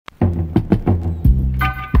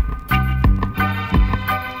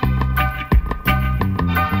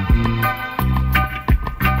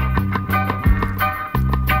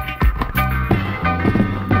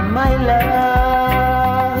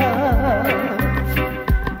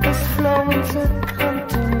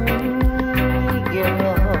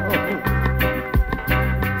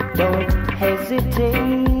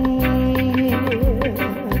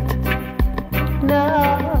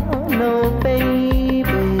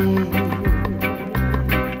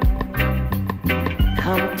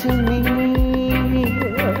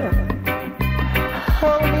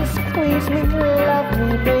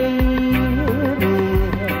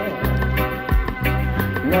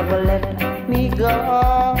No,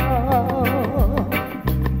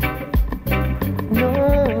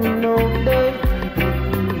 no, baby.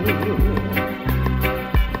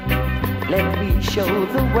 Let me show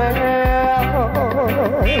the world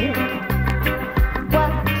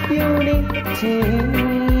what unity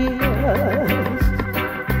is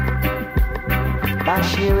by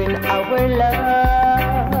sharing our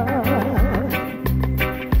love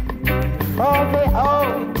for they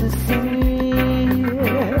all to see.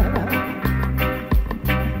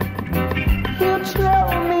 You throw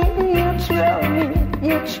me, you throw me,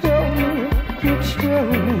 you throw me, you throw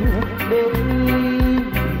me, baby.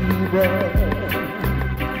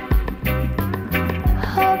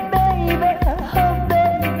 Oh baby, oh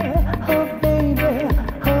baby, oh baby,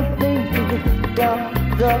 oh baby, don't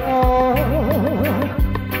go.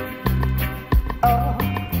 Oh,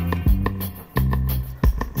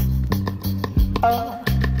 oh,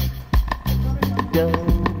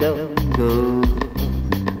 don't go.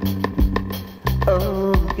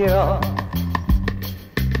 Oh girl,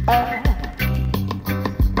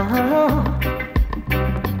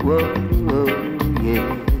 whoa, whoa, yeah.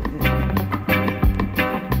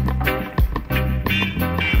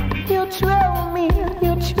 You throw me,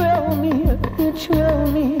 you throw me, you throw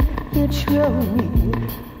me, you throw me,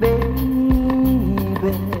 baby.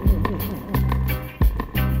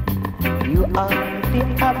 You are the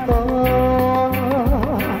apple,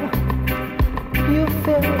 you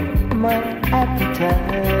fill my appetite.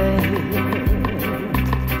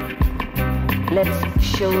 Let's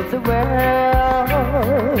show the world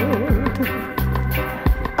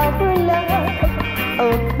our love,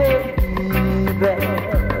 oh baby.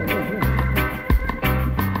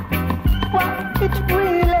 What it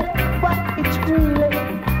really, what it really,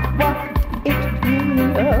 what it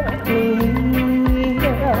really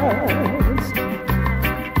is.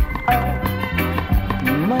 Oh,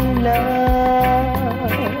 my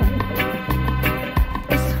love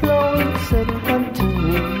is closer unto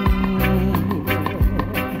me.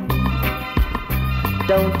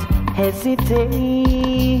 Don't hesitate.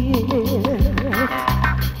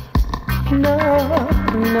 No,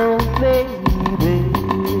 no, baby.